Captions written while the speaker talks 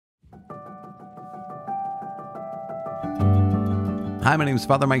Hi, my name is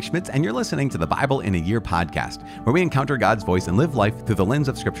Father Mike Schmitz, and you're listening to the Bible in a Year podcast, where we encounter God's voice and live life through the lens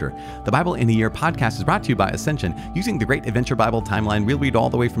of Scripture. The Bible in a Year podcast is brought to you by Ascension. Using the Great Adventure Bible timeline, we'll read all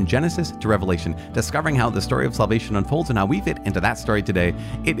the way from Genesis to Revelation, discovering how the story of salvation unfolds and how we fit into that story today.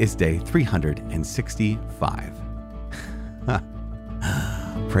 It is day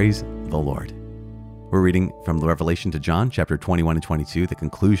 365. Praise the Lord. We're reading from the Revelation to John, chapter 21 and 22, the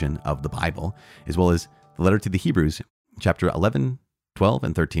conclusion of the Bible, as well as the letter to the Hebrews, chapter 11, 12,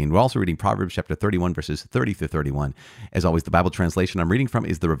 and 13. We're also reading Proverbs chapter 31, verses 30 through 31. As always, the Bible translation I'm reading from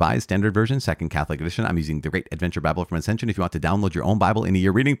is the Revised Standard Version, Second Catholic Edition. I'm using the Great Adventure Bible from Ascension. If you want to download your own Bible in a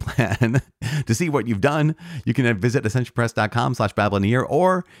Year reading plan to see what you've done, you can visit ascensionpress.com/Bible in a Year,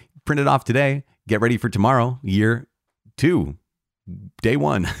 or print it off today. Get ready for tomorrow, year 2, day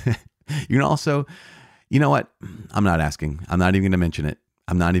 1. You can also, you know what? I'm not asking. I'm not even going to mention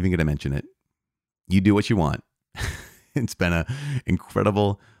it. You do what you want. It's been an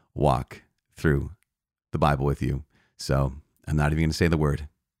incredible walk through the Bible with you. So I'm not even going to say the word.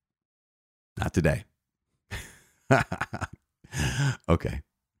 Not today. Okay.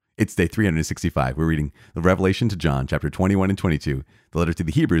 It's day 365. We're reading the Revelation to John, chapter 21 and 22, the letter to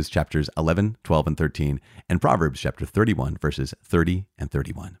the Hebrews, chapters 11, 12, and 13, and Proverbs, chapter 31, verses 30 and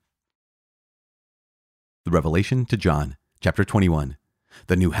 31. The Revelation to John, chapter 21,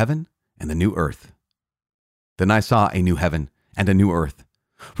 the new heaven and the new earth. Then I saw a new heaven and a new earth,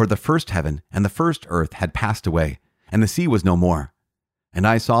 for the first heaven and the first earth had passed away, and the sea was no more. And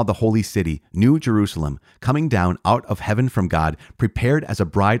I saw the holy city, New Jerusalem, coming down out of heaven from God, prepared as a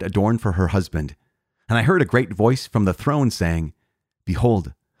bride adorned for her husband. And I heard a great voice from the throne saying,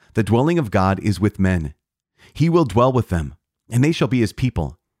 Behold, the dwelling of God is with men. He will dwell with them, and they shall be his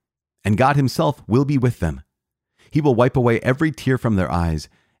people. And God himself will be with them. He will wipe away every tear from their eyes,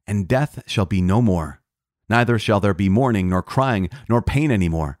 and death shall be no more. Neither shall there be mourning, nor crying, nor pain any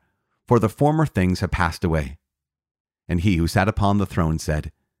more, for the former things have passed away. And he who sat upon the throne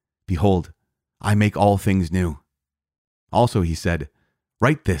said, Behold, I make all things new. Also he said,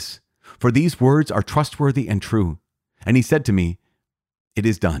 Write this, for these words are trustworthy and true. And he said to me, It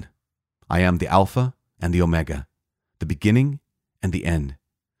is done. I am the Alpha and the Omega, the beginning and the end.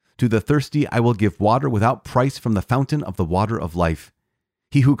 To the thirsty I will give water without price from the fountain of the water of life.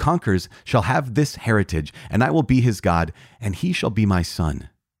 He who conquers shall have this heritage, and I will be his God, and he shall be my son.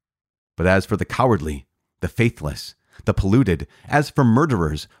 But as for the cowardly, the faithless, the polluted, as for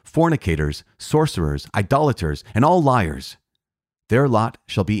murderers, fornicators, sorcerers, idolaters, and all liars, their lot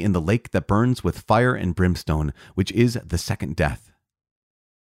shall be in the lake that burns with fire and brimstone, which is the second death.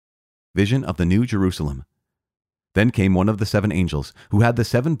 Vision of the New Jerusalem. Then came one of the 7 angels, who had the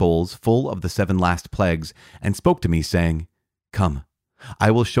 7 bowls full of the 7 last plagues, and spoke to me, saying, Come,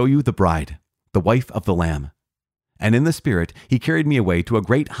 I will show you the bride, the wife of the Lamb. And in the Spirit he carried me away to a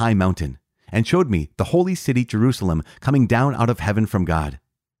great high mountain, and showed me the holy city Jerusalem coming down out of heaven from God,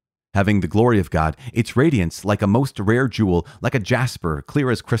 having the glory of God, its radiance like a most rare jewel, like a jasper, clear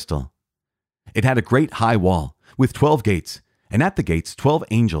as crystal. It had a great high wall, with 12 gates, and at the gates 12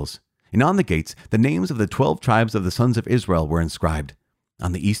 angels, and on the gates the names of the 12 tribes of the sons of Israel were inscribed.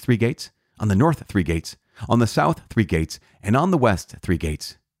 On the east 3 gates, on the north 3 gates, on the south 3 gates, and on the west 3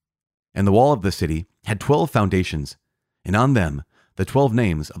 gates. And the wall of the city had 12 foundations, and on them the 12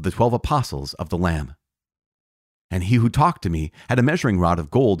 names of the 12 apostles of the Lamb. And he who talked to me had a measuring rod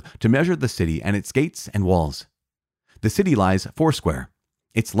of gold to measure the city and its gates and walls. The city lies 4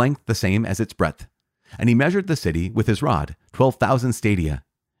 its length the same as its breadth. And he measured the city with his rod, 12,000 stadia.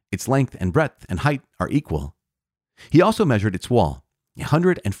 Its length and breadth and height are equal. He also measured its wall,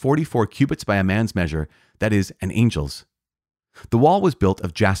 144 cubits by a man's measure, that is, an angel's. The wall was built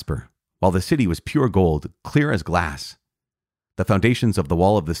of jasper, while the city was pure gold, clear as glass. The foundations of the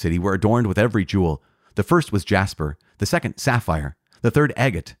wall of the city were adorned with every jewel. The first was jasper, the second sapphire, the third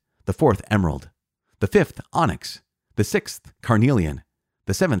agate, the fourth emerald, the fifth onyx, the sixth carnelian,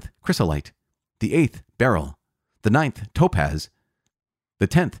 the seventh chrysolite, the eighth beryl, the ninth topaz, the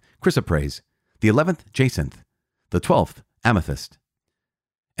 10th chrysoprase, the 11th jacinth, the 12th amethyst.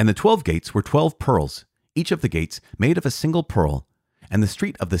 And the 12 gates were 12 pearls, each of the gates made of a single pearl, and the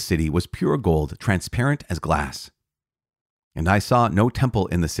street of the city was pure gold, transparent as glass. And I saw no temple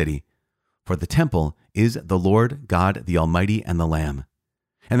in the city, for the temple is the Lord God the Almighty and the Lamb.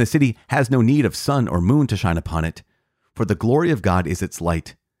 And the city has no need of sun or moon to shine upon it, for the glory of God is its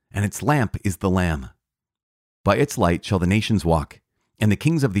light, and its lamp is the Lamb. By its light shall the nations walk, and the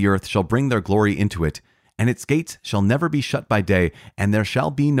kings of the earth shall bring their glory into it, and its gates shall never be shut by day, and there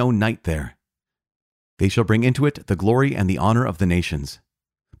shall be no night there. They shall bring into it the glory and the honor of the nations.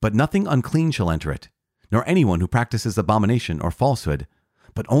 But nothing unclean shall enter it, nor anyone who practices abomination or falsehood,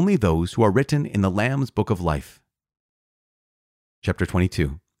 but only those who are written in the Lamb's book of life. Chapter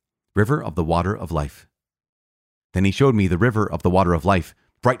 22. River of the Water of Life. Then he showed me the river of the water of life,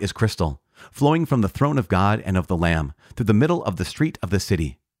 bright as crystal, flowing from the throne of God and of the Lamb, through the middle of the street of the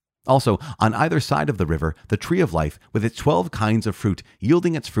city. Also, on either side of the river, the tree of life, with its 12 kinds of fruit,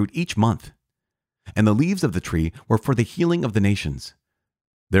 yielding its fruit each month. And the leaves of the tree were for the healing of the nations.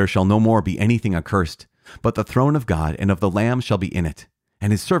 There shall no more be anything accursed, but the throne of God and of the Lamb shall be in it,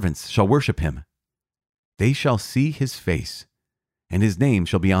 and his servants shall worship him. They shall see his face, and his name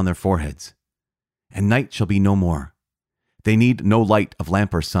shall be on their foreheads. And night shall be no more. They need no light of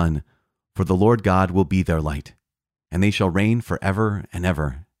lamp or sun, for the Lord God will be their light, and they shall reign forever and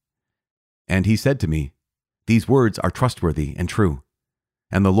ever. And he said to me, These words are trustworthy and true.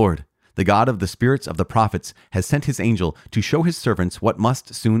 And the Lord, the God of the spirits of the prophets, has sent his angel to show his servants what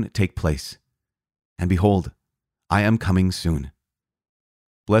must soon take place. And behold, I am coming soon.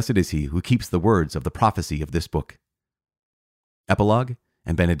 Blessed is he who keeps the words of the prophecy of this book. Epilogue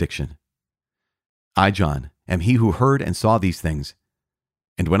and Benediction. I, John, am he who heard and saw these things.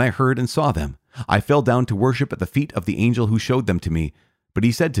 And when I heard and saw them, I fell down to worship at the feet of the angel who showed them to me. But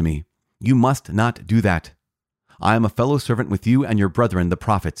he said to me, You must not do that. I am a fellow servant with you and your brethren the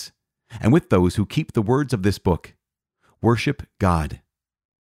prophets, and with those who keep the words of this book. Worship God.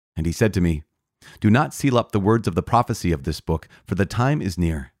 And he said to me, Do not seal up the words of the prophecy of this book, for the time is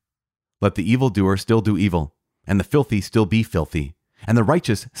near. Let the evildoer still do evil, and the filthy still be filthy, and the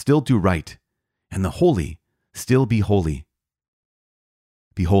righteous still do right, and the holy still be holy.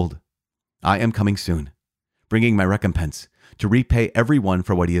 Behold, I am coming soon, bringing my recompense, to repay every one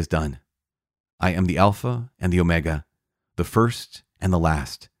for what he has done. I am the Alpha and the Omega, the first and the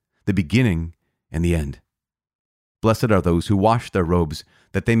last, the beginning and the end. Blessed are those who wash their robes,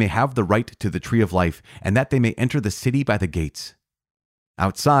 that they may have the right to the tree of life, and that they may enter the city by the gates.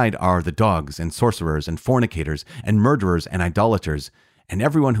 Outside are the dogs and sorcerers and fornicators and murderers and idolaters, and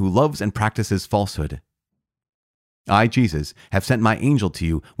everyone who loves and practices falsehood. I, Jesus, have sent my angel to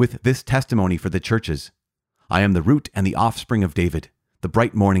you with this testimony for the churches. I am the root and the offspring of David, the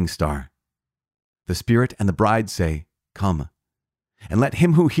bright morning star. The Spirit and the bride say, Come. And let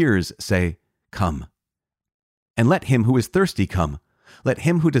him who hears say, Come. And let him who is thirsty come. Let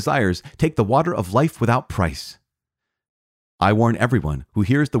him who desires take the water of life without price. I warn everyone who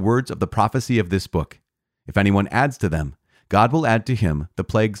hears the words of the prophecy of this book. If anyone adds to them, God will add to him the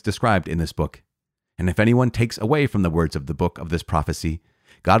plagues described in this book. And if anyone takes away from the words of the book of this prophecy,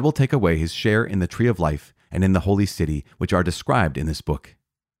 God will take away his share in the tree of life and in the holy city, which are described in this book.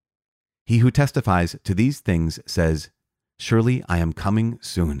 He who testifies to these things says, Surely I am coming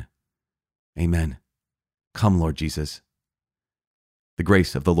soon. Amen. Come, Lord Jesus. The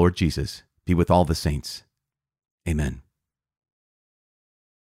grace of the Lord Jesus be with all the saints. Amen.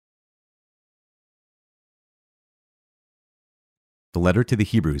 The letter to the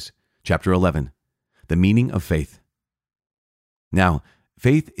Hebrews, chapter 11. The meaning of faith. Now,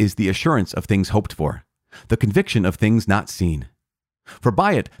 faith is the assurance of things hoped for, the conviction of things not seen. For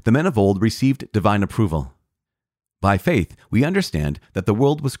by it the men of old received divine approval. By faith we understand that the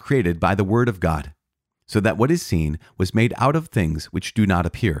world was created by the word of God, so that what is seen was made out of things which do not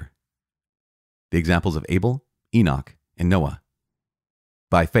appear. The examples of Abel, Enoch, and Noah.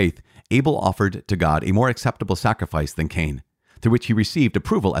 By faith, Abel offered to God a more acceptable sacrifice than Cain, through which he received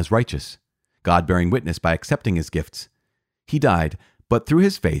approval as righteous, God bearing witness by accepting his gifts. He died, but through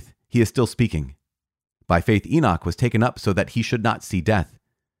his faith he is still speaking. By faith Enoch was taken up so that he should not see death,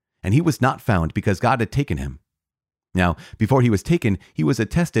 and he was not found because God had taken him. Now, before he was taken, he was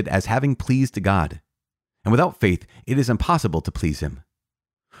attested as having pleased God. And without faith it is impossible to please him.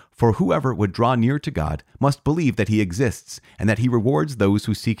 For whoever would draw near to God must believe that he exists and that he rewards those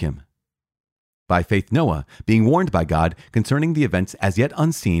who seek him. By faith Noah, being warned by God concerning the events as yet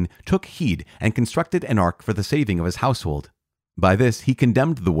unseen, took heed and constructed an ark for the saving of his household. By this he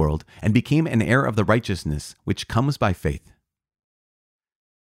condemned the world and became an heir of the righteousness which comes by faith.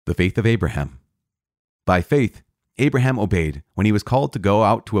 The faith of Abraham. By faith Abraham obeyed when he was called to go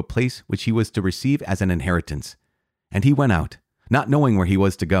out to a place which he was to receive as an inheritance. And he went out, not knowing where he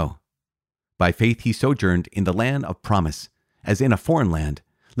was to go. By faith he sojourned in the land of promise, as in a foreign land,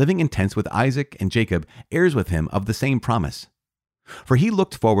 living in tents with Isaac and Jacob, heirs with him of the same promise. For he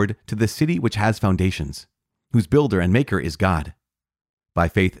looked forward to the city which has foundations, whose builder and maker is God. By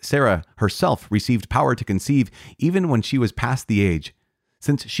faith Sarah herself received power to conceive even when she was past the age,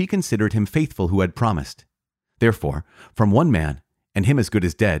 since she considered him faithful who had promised. Therefore, from one man, and him as good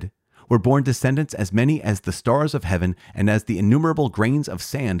as dead, were born descendants as many as the stars of heaven and as the innumerable grains of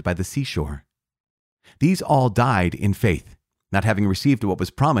sand by the seashore. These all died in faith, not having received what was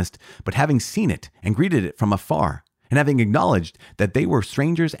promised, but having seen it and greeted it from afar, and having acknowledged that they were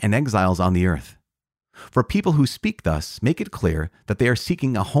strangers and exiles on the earth. For people who speak thus make it clear that they are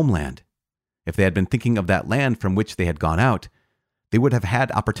seeking a homeland. If they had been thinking of that land from which they had gone out, they would have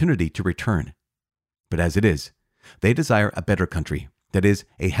had opportunity to return. But as it is, they desire a better country, that is,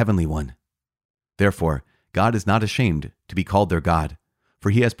 a heavenly one. Therefore, God is not ashamed to be called their God, for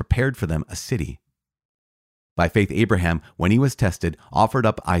he has prepared for them a city. By faith Abraham, when he was tested, offered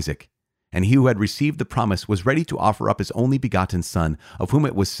up Isaac, and he who had received the promise was ready to offer up his only begotten son, of whom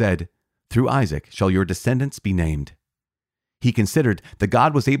it was said, "Through Isaac shall your descendants be named." He considered that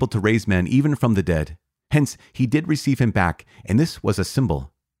God was able to raise men even from the dead. Hence, he did receive him back, and this was a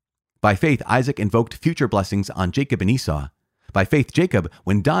symbol. By faith Isaac invoked future blessings on Jacob and Esau. By faith Jacob,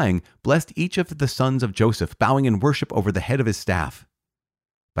 when dying, blessed each of the sons of Joseph, bowing in worship over the head of his staff.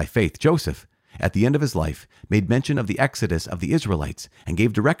 By faith Joseph, at the end of his life, made mention of the exodus of the Israelites and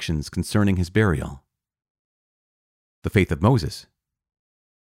gave directions concerning his burial. The faith of Moses.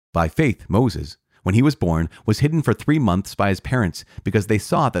 By faith Moses, when he was born, was hidden for 3 months by his parents because they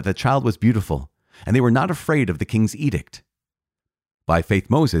saw that the child was beautiful, and they were not afraid of the king's edict. By faith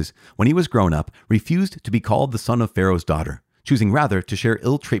Moses, when he was grown up, refused to be called the son of Pharaoh's daughter, choosing rather to share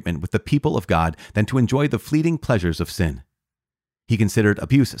ill treatment with the people of God than to enjoy the fleeting pleasures of sin. He considered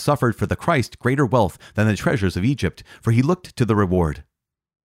abuse suffered for the Christ greater wealth than the treasures of Egypt, for he looked to the reward.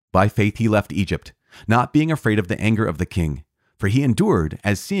 By faith he left Egypt, not being afraid of the anger of the king, for he endured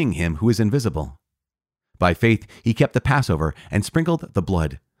as seeing him who is invisible. By faith he kept the Passover and sprinkled the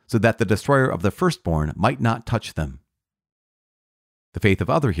blood, so that the destroyer of the firstborn might not touch them. The faith of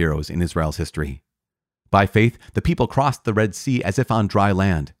other heroes in Israel's history. By faith the people crossed the Red Sea as if on dry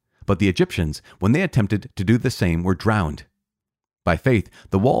land, but the Egyptians, when they attempted to do the same, were drowned. By faith,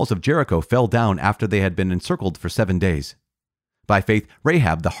 the walls of Jericho fell down after they had been encircled for 7 days. By faith,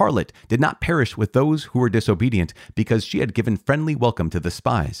 Rahab the harlot did not perish with those who were disobedient, because she had given friendly welcome to the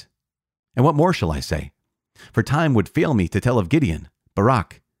spies. And what more shall I say? For time would fail me to tell of Gideon,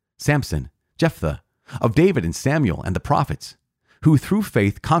 Barak, Samson, Jephthah, of David and Samuel and the prophets, who through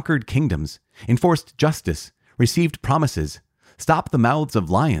faith conquered kingdoms, enforced justice, received promises, stopped the mouths of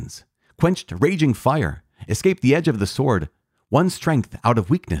lions, quenched raging fire, escaped the edge of the sword, won strength out of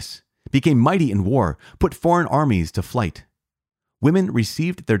weakness, became mighty in war, put foreign armies to flight. Women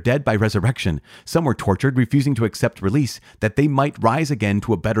received their dead by resurrection. Some were tortured, refusing to accept release, that they might rise again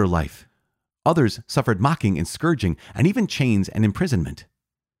to a better life. Others suffered mocking and scourging, and even chains and imprisonment.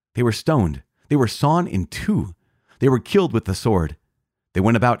 They were stoned. They were sawn in two. They were killed with the sword. They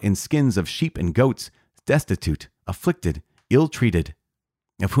went about in skins of sheep and goats, destitute, afflicted, ill-treated,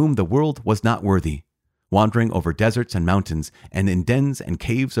 of whom the world was not worthy, wandering over deserts and mountains, and in dens and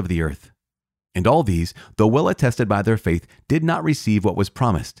caves of the earth. And all these, though well attested by their faith, did not receive what was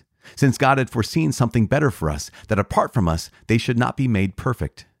promised, since God had foreseen something better for us, that apart from us they should not be made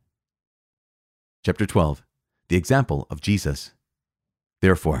perfect. Chapter 12. The example of Jesus.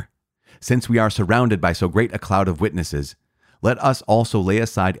 Therefore, since we are surrounded by so great a cloud of witnesses, let us also lay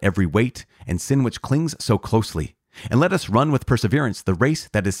aside every weight and sin which clings so closely, and let us run with perseverance the race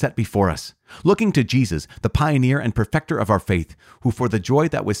that is set before us, looking to Jesus, the pioneer and perfecter of our faith, who for the joy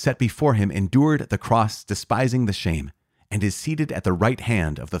that was set before him endured the cross, despising the shame, and is seated at the right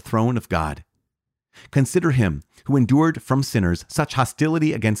hand of the throne of God. Consider him who endured from sinners such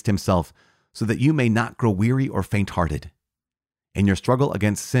hostility against himself, so that you may not grow weary or faint-hearted. In your struggle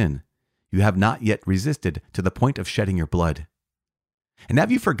against sin, you have not yet resisted to the point of shedding your blood. And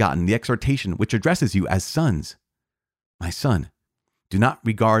have you forgotten the exhortation which addresses you as sons? My son, do not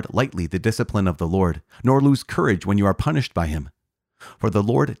regard lightly the discipline of the Lord, nor lose courage when you are punished by him. For the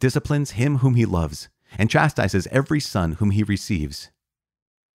Lord disciplines him whom he loves, and chastises every son whom he receives.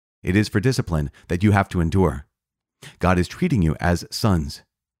 It is for discipline that you have to endure. God is treating you as sons.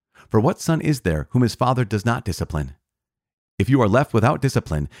 For what son is there whom his father does not discipline? If you are left without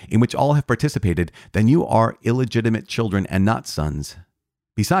discipline, in which all have participated, then you are illegitimate children and not sons.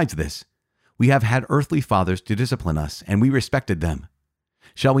 Besides this, we have had earthly fathers to discipline us, and we respected them.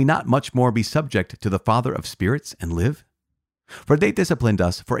 Shall we not much more be subject to the Father of spirits and live? For they disciplined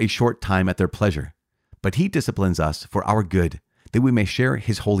us for a short time at their pleasure, but he disciplines us for our good, that we may share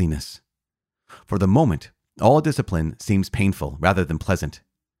his holiness. For the moment, all discipline seems painful rather than pleasant.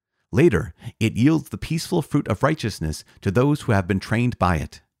 Later, it yields the peaceful fruit of righteousness to those who have been trained by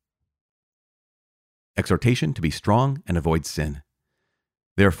it. Exhortation to be strong and avoid sin.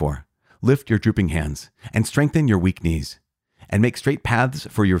 Therefore, lift your drooping hands, and strengthen your weak knees, and make straight paths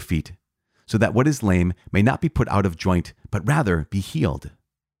for your feet, so that what is lame may not be put out of joint, but rather be healed.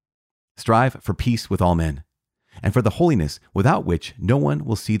 Strive for peace with all men, and for the holiness without which no one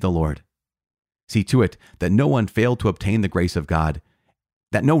will see the Lord. See to it that no one fail to obtain the grace of God,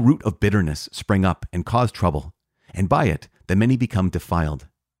 that no root of bitterness spring up and cause trouble, and by it that many become defiled.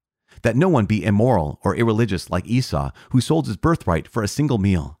 That no one be immoral or irreligious like Esau, who sold his birthright for a single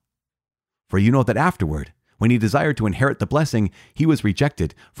meal. For you know that afterward, when he desired to inherit the blessing, he was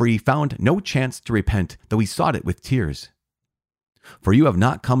rejected, for he found no chance to repent, though he sought it with tears. For you have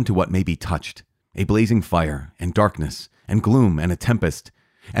not come to what may be touched, a blazing fire, and darkness, and gloom, and a tempest,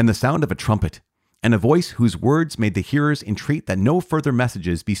 and the sound of a trumpet, and a voice whose words made the hearers entreat that no further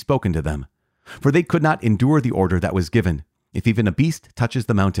messages be spoken to them. For they could not endure the order that was given. If even a beast touches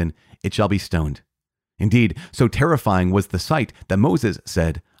the mountain, it shall be stoned. Indeed, so terrifying was the sight that Moses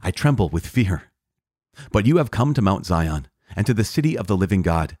said, I tremble with fear. But you have come to Mount Zion, and to the city of the living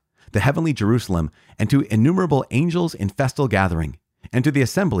God, the heavenly Jerusalem, and to innumerable angels in festal gathering, and to the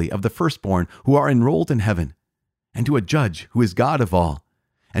assembly of the firstborn who are enrolled in heaven, and to a judge who is God of all,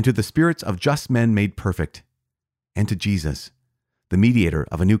 and to the spirits of just men made perfect, and to Jesus, the mediator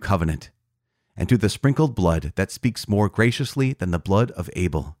of a new covenant, and to the sprinkled blood that speaks more graciously than the blood of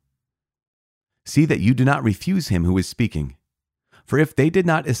Abel. See that you do not refuse him who is speaking. For if they did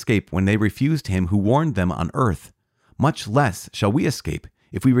not escape when they refused him who warned them on earth, much less shall we escape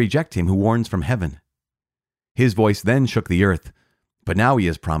if we reject him who warns from heaven. His voice then shook the earth, but now he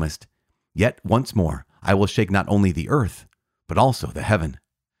has promised, Yet once more I will shake not only the earth, but also the heaven.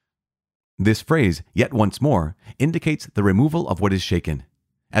 This phrase, yet once more, indicates the removal of what is shaken,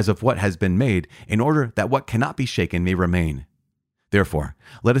 as of what has been made, in order that what cannot be shaken may remain. Therefore,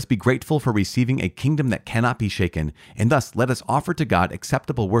 let us be grateful for receiving a kingdom that cannot be shaken, and thus let us offer to God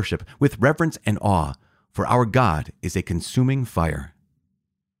acceptable worship with reverence and awe, for our God is a consuming fire.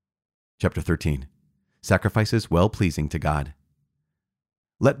 Chapter 13. Sacrifices well-pleasing to God.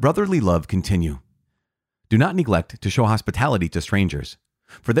 Let brotherly love continue. Do not neglect to show hospitality to strangers,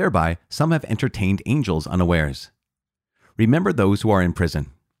 for thereby some have entertained angels unawares. Remember those who are in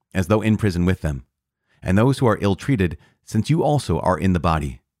prison, as though in prison with them, and those who are ill-treated, since you also are in the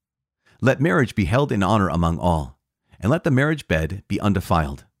body. Let marriage be held in honor among all, and let the marriage bed be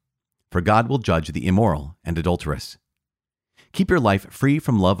undefiled, for God will judge the immoral and adulterous. Keep your life free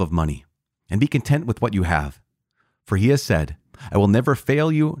from love of money, and be content with what you have, for he has said, I will never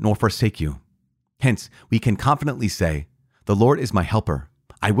fail you nor forsake you. Hence, we can confidently say, The Lord is my helper.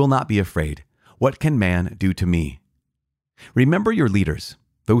 I will not be afraid. What can man do to me? Remember your leaders,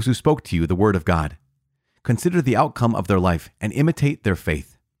 those who spoke to you the word of God. Consider the outcome of their life and imitate their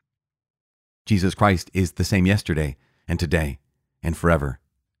faith. Jesus Christ is the same yesterday and today and forever.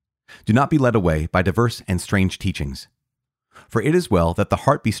 Do not be led away by diverse and strange teachings. For it is well that the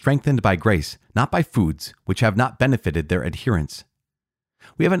heart be strengthened by grace, not by foods which have not benefited their adherents.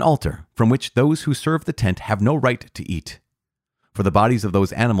 We have an altar from which those who serve the tent have no right to eat. For the bodies of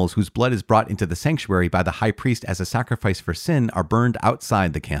those animals whose blood is brought into the sanctuary by the high priest as a sacrifice for sin are burned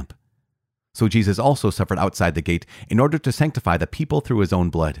outside the camp. So Jesus also suffered outside the gate in order to sanctify the people through his own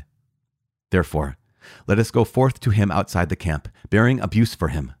blood. Therefore, let us go forth to him outside the camp, bearing abuse for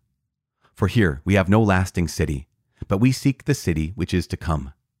him. For here we have no lasting city, but we seek the city which is to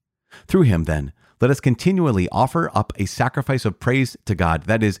come. Through him, then, let us continually offer up a sacrifice of praise to God,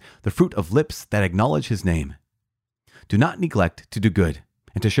 that is, the fruit of lips that acknowledge his name. Do not neglect to do good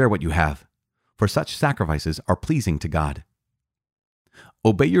and to share what you have, for such sacrifices are pleasing to God.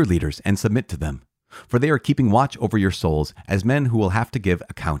 Obey your leaders and submit to them, for they are keeping watch over your souls as men who will have to give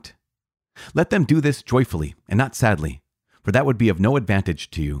account. Let them do this joyfully and not sadly, for that would be of no advantage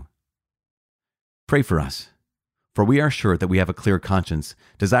to you. Pray for us, for we are sure that we have a clear conscience,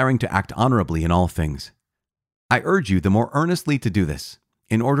 desiring to act honorably in all things. I urge you the more earnestly to do this,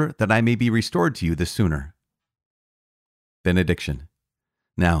 in order that I may be restored to you the sooner. Benediction.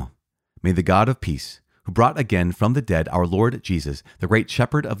 Now, may the God of peace, who brought again from the dead our Lord Jesus, the great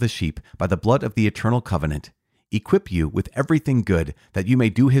shepherd of the sheep, by the blood of the eternal covenant, equip you with everything good that you may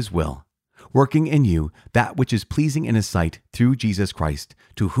do his will, working in you that which is pleasing in his sight through Jesus Christ,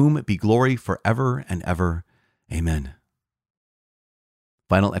 to whom be glory forever and ever. Amen.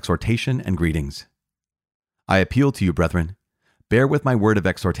 Final exhortation and greetings. I appeal to you, brethren, bear with my word of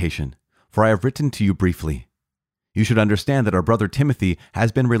exhortation, for I have written to you briefly. You should understand that our brother Timothy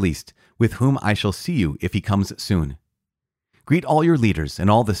has been released, with whom I shall see you if he comes soon. Greet all your leaders and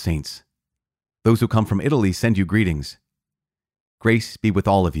all the saints. Those who come from Italy send you greetings. Grace be with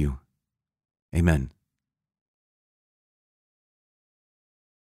all of you. Amen.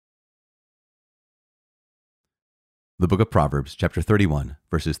 The book of Proverbs, chapter 31,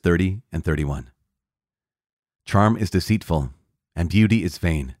 verses 30 and 31. Charm is deceitful, and beauty is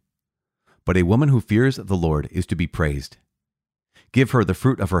vain, but a woman who fears the Lord is to be praised. Give her the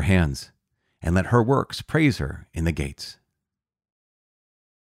fruit of her hands, and let her works praise her in the gates.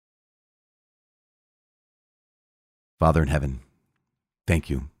 Father in heaven, thank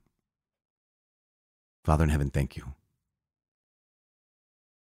you. Father in heaven, thank you.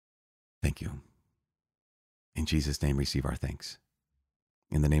 Thank you. In Jesus' name, receive our thanks.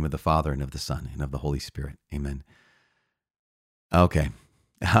 In the name of the Father, and of the Son, and of the Holy Spirit. Amen. Okay.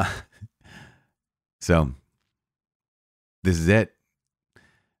 So, this is it.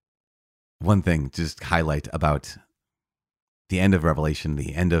 One thing to just highlight about the end of Revelation,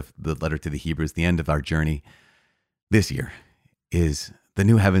 the end of the letter to the Hebrews, the end of our journey this year is the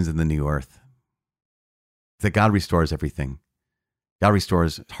new heavens and the new earth. That God restores everything. God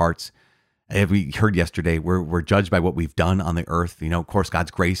restores hearts. As we heard yesterday, we're judged by what we've done on the earth. Of course,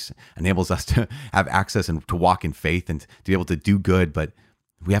 God's grace enables us to have access and to walk in faith and to be able to do good, but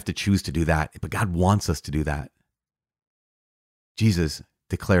we have to choose to do that. But God wants us to do that. Jesus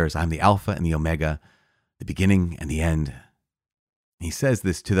declares, I'm the Alpha and the Omega, the beginning and the end. He says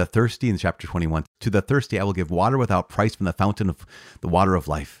this to the thirsty in chapter 21, to the thirsty I will give water without price from the fountain of the water of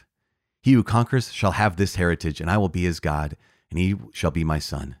life. He who conquers shall have this heritage, and I will be his God, and he shall be my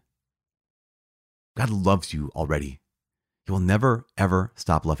son. God loves you already. He will never, ever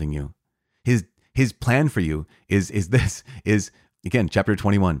stop loving you. His plan for you is again, chapter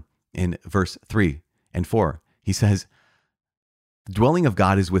 21 in verse 3 and 4. He says, the dwelling of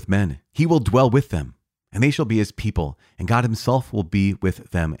God is with men. He will dwell with them, and they shall be his people, and God himself will be with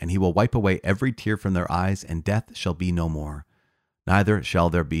them, and he will wipe away every tear from their eyes, and death shall be no more. Neither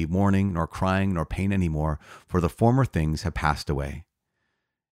shall there be mourning, nor crying, nor pain any more, for the former things have passed away.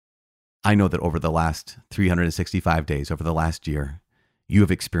 I know that over the last 365 days, over the last year, you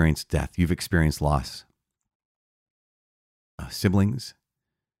have experienced death. You've experienced loss. Siblings,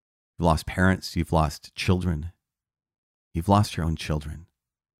 you've lost parents, you've lost children. You've lost your own children,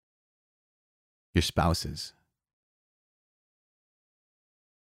 your spouses.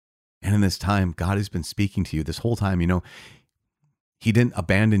 And in this time, God has been speaking to you this whole time. He didn't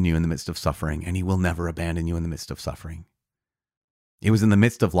abandon you in the midst of suffering, and he will never abandon you in the midst of suffering. It was in the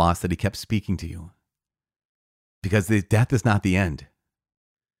midst of loss that he kept speaking to you. Because the death is not the end.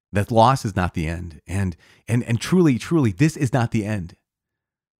 That loss is not the end. And truly, this is not the end.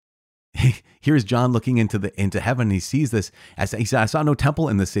 Here's John looking into heaven, and he sees this. As he said, I saw no temple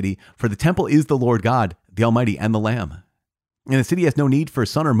in the city, for the temple is the Lord God, the Almighty, and the Lamb. And the city has no need for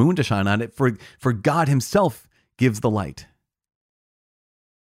sun or moon to shine on it, for God himself gives the light.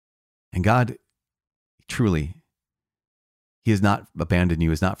 And God, truly, he has not abandoned you,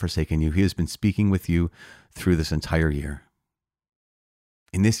 has not forsaken you. He has been speaking with you through this entire year.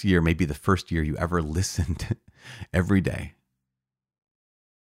 And this year may be the first year you ever listened every day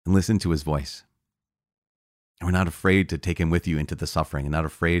and listened to his voice. And we're not afraid to take him with you into the suffering, and not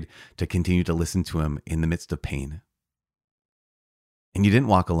afraid to continue to listen to him in the midst of pain. And you didn't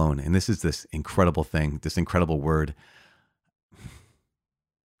walk alone. And this is this incredible thing, this incredible word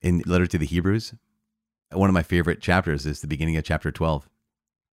in the letter to the Hebrews. One of my favorite chapters is the beginning of chapter 12.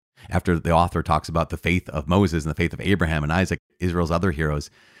 After the author talks about the faith of Moses and the faith of Abraham and Isaac, Israel's other heroes,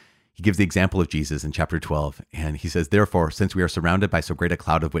 he gives the example of Jesus in chapter 12. And he says, therefore, since we are surrounded by so great a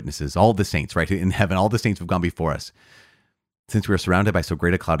cloud of witnesses, all the saints, right, in heaven, all the saints have gone before us. Since we are surrounded by so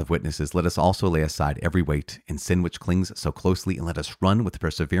great a cloud of witnesses, let us also lay aside every weight and sin which clings so closely, and let us run with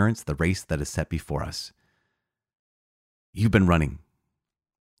perseverance the race that is set before us. You've been running.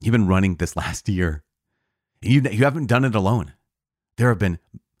 You've been running this last year. You haven't done it alone. There have been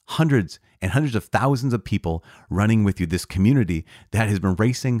hundreds and hundreds of thousands of people running with you, this community that has been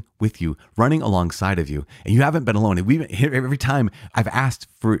racing with you, running alongside of you, and you haven't been alone. And every time I've asked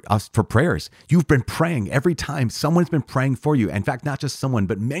for prayers, you've been praying. Every time someone's been praying for you. In fact, not just someone,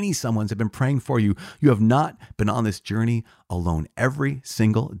 but many someones have been praying for you. You have not been on this journey alone. Every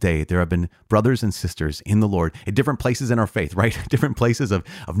single day, there have been brothers and sisters in the Lord at different places in our faith, right? Different places of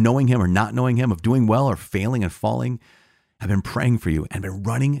knowing him or not knowing him, of doing well or failing and falling. Have been praying for you and been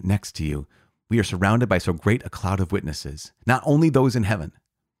running next to you. We are surrounded by so great a cloud of witnesses, not only those in heaven,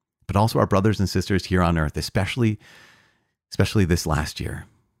 but also our brothers and sisters here on earth, especially this last year.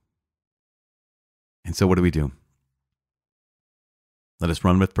 And so what do? Let us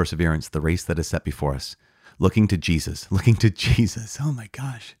run with perseverance the race that is set before us, looking to Jesus. Oh my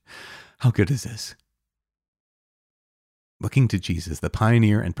gosh, how good is this? Looking to Jesus, the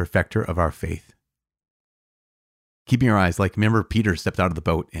pioneer and perfecter of our faith. Keeping our eyes, remember Peter stepped out of the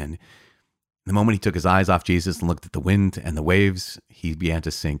boat, and the moment he took his eyes off Jesus and looked at the wind and the waves, he began to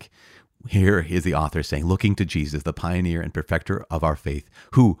sink. Here is the author saying, looking to Jesus, the pioneer and perfecter of our faith,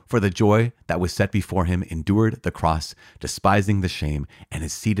 who, for the joy that was set before him, endured the cross, despising the shame, and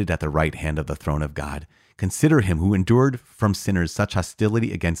is seated at the right hand of the throne of God. Consider him who endured from sinners such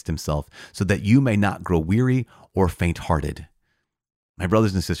hostility against himself, so that you may not grow weary or faint-hearted. My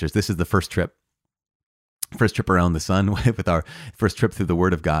brothers and sisters, this is the first trip around the sun with our first trip through the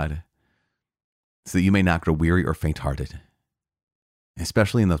Word of God, so that you may not grow weary or faint-hearted,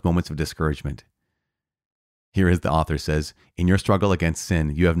 especially in those moments of discouragement. Here is the author says, in your struggle against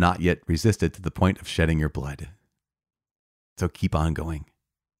sin, you have not yet resisted to the point of shedding your blood. So keep on going.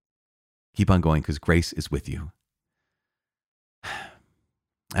 Keep on going because grace is with you. I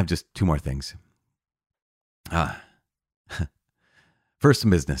have just two more things. First,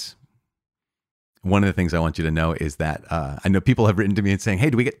 some business. One of the things I want you to know is that I know people have written to me and saying, hey,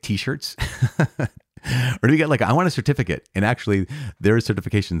 do we get t-shirts? Or do we get I want a certificate? And actually, their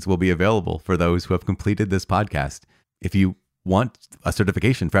certifications will be available for those who have completed this podcast. If you want a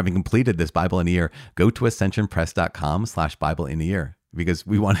certification for having completed this Bible in a year, go to ascensionpress.com/Bible in a year, because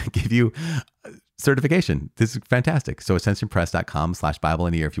we want to give you certification. This is fantastic. So ascensionpress.com/Bible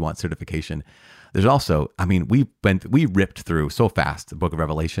in a year if you want certification. There's also, we ripped through so fast the book of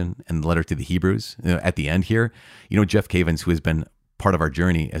Revelation and the letter to the Hebrews. At the end here, Jeff Cavins, who has been part of our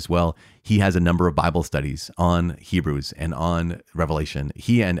journey as well, he has a number of Bible studies on Hebrews and on Revelation.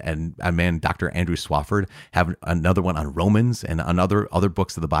 He and a man, Dr. Andrew Swafford, have another one on Romans and on other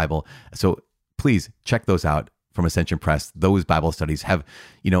books of the Bible. So please check those out from Ascension Press. Those Bible studies have,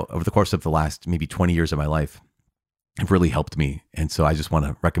 over the course of the last maybe 20 years of my life, have really helped me. And so I just want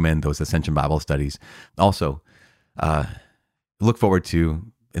to recommend those Ascension Bible studies. Also, look forward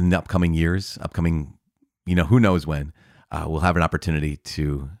to, in the upcoming years, who knows when, we'll have an opportunity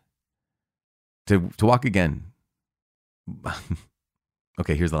to walk again.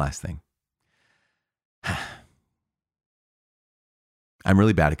 Okay, here's the last thing. I'm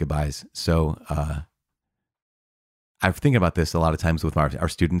really bad at goodbyes. So I'm thinking about this a lot of times with our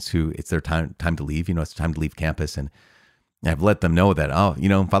students who it's their time to leave. It's time to leave campus, and I've let them know that,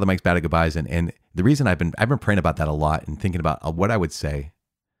 Father Mike's bad at goodbyes. And the reason I've been praying about that a lot and thinking about what I would say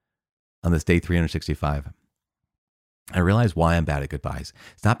on this day 365. I realize why I'm bad at goodbyes.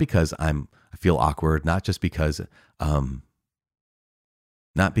 It's not because I feel awkward, not just because I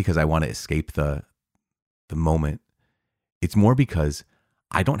want to escape the moment. It's more because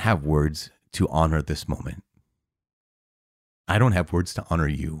I don't have words to honor this moment. I don't have words to honor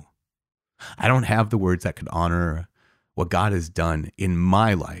you. I don't have the words that could honor what God has done in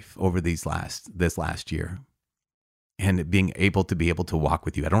my life over this last year, and being able to walk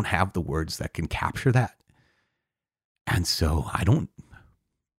with you. I don't have the words that can capture that. And so I'm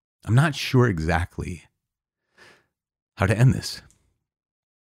not sure exactly how to end this.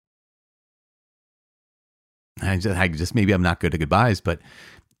 I just maybe I'm not good at goodbyes, but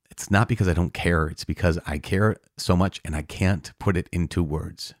it's not because I don't care. It's because I care so much and I can't put it into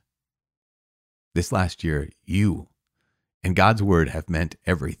words. This last year, you and God's word have meant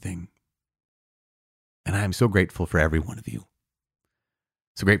everything. And I am so grateful for every one of you.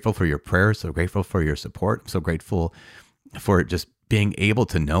 So grateful for your prayers, so grateful for your support. I'm so grateful for just being able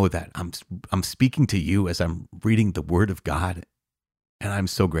to know that I'm speaking to you as I'm reading the Word of God. And I'm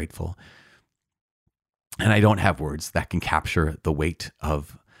so grateful. And I don't have words that can capture the weight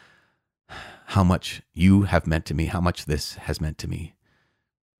of how much you have meant to me, how much this has meant to me.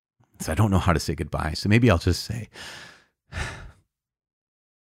 So I don't know how to say goodbye. So maybe I'll just say,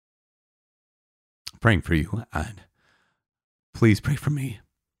 praying for you, and please pray for me.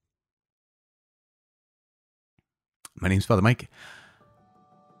 My name's Father Mike.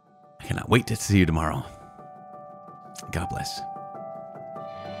 I cannot wait to see you tomorrow. God bless.